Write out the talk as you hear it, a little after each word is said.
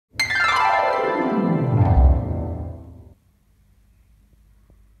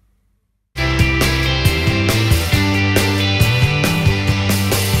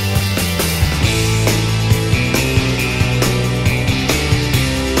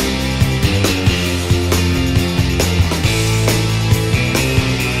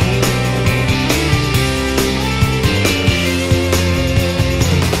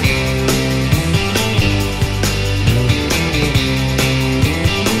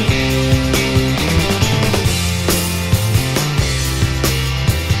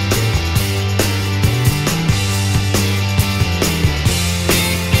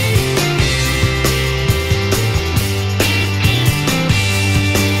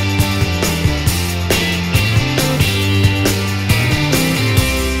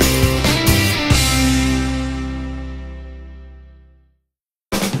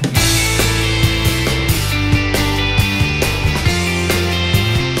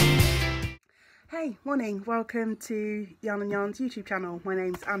Hey, morning, welcome to Yarn and Yarn's YouTube channel. My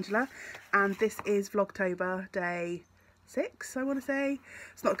name's Angela and this is Vlogtober Day 6, I want to say.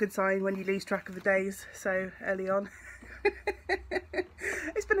 It's not a good sign when you lose track of the days so early on.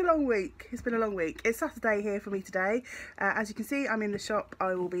 It's been a long week. It's Saturday here for me today. As you can see, I'm in the shop.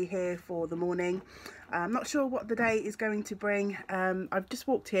 I will be here for the morning. I'm not sure what the day is going to bring. I've just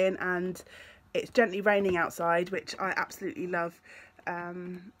walked in and it's gently raining outside, which I absolutely love.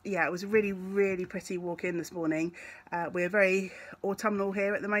 Yeah, it was a really pretty walk in this morning. We're very autumnal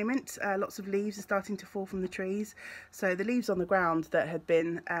here at the moment. Lots of leaves are starting to fall from the trees, so the leaves on the ground that had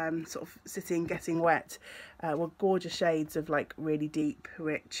been sort of sitting getting wet were gorgeous shades of like really deep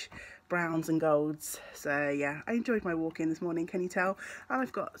rich browns and golds. So yeah, I enjoyed my walk in this morning, can you tell? And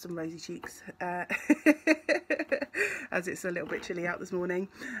I've got some rosy cheeks as it's a little bit chilly out this morning.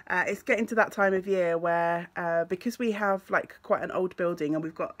 It's getting to that time of year where because we have like quite an old building and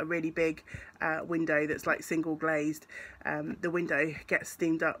we've got a really big window that's like single glazed, the window gets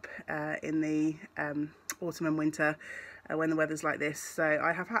steamed up in the autumn and winter when the weather's like this. So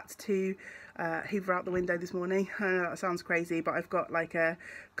I have had to hoover out the window this morning. I know that sounds crazy, but I've got like a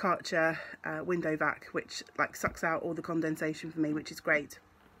Karcher window vac which like sucks out all the condensation for me, which is great.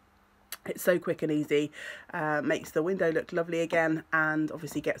 It's so quick and easy, makes the window look lovely again, and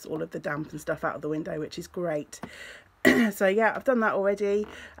obviously gets all of the damp and stuff out of the window, which is great. So yeah, I've done that already.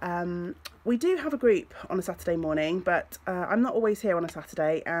 We do have a group on a Saturday morning, but I'm not always here on a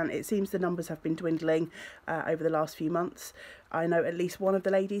Saturday, and it seems the numbers have been dwindling over the last few months. I know at least one of the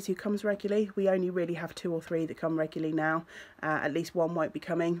ladies who comes regularly. We only really have 2 or 3 that come regularly now. At least one won't be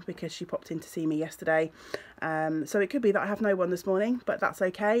coming because she popped in to see me yesterday. So it could be that I have no one this morning, but that's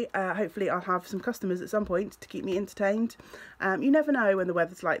okay. Hopefully I'll have some customers at some point to keep me entertained. You never know when the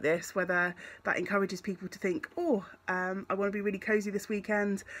weather's like this, whether that encourages people to think, oh, I want to be really cosy this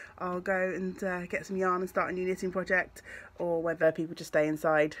weekend, I'll go and get some yarn and start a new knitting project, or whether people just stay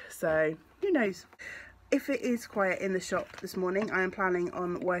inside. So who knows. If it is quiet in the shop this morning, I am planning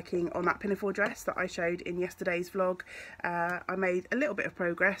on working on that pinafore dress that I showed in yesterday's vlog. I made a little bit of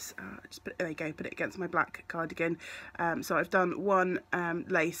progress. There you go, put it against my black cardigan. So I've done one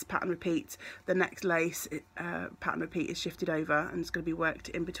lace pattern repeat. The next lace pattern repeat is shifted over and it's going to be worked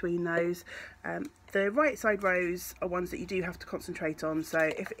in between those. The right side rows are ones that you do have to concentrate on, so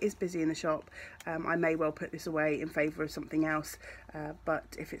if it is busy in the shop, I may well put this away in favour of something else, but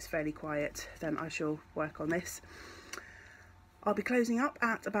if it's fairly quiet then I shall work on this. I'll be closing up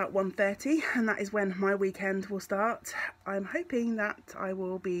at about 1:30 and that is when my weekend will start. I'm hoping that I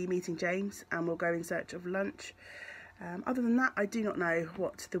will be meeting James and we'll go in search of lunch. Other than that, I do not know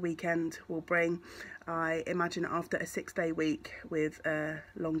what the weekend will bring. I imagine after a 6-day week with a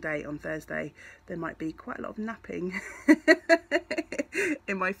long day on Thursday, there might be quite a lot of napping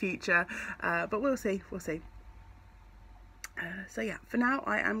in my future, but we'll see. So yeah, for now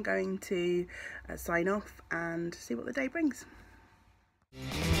I am going to sign off and see what the day brings.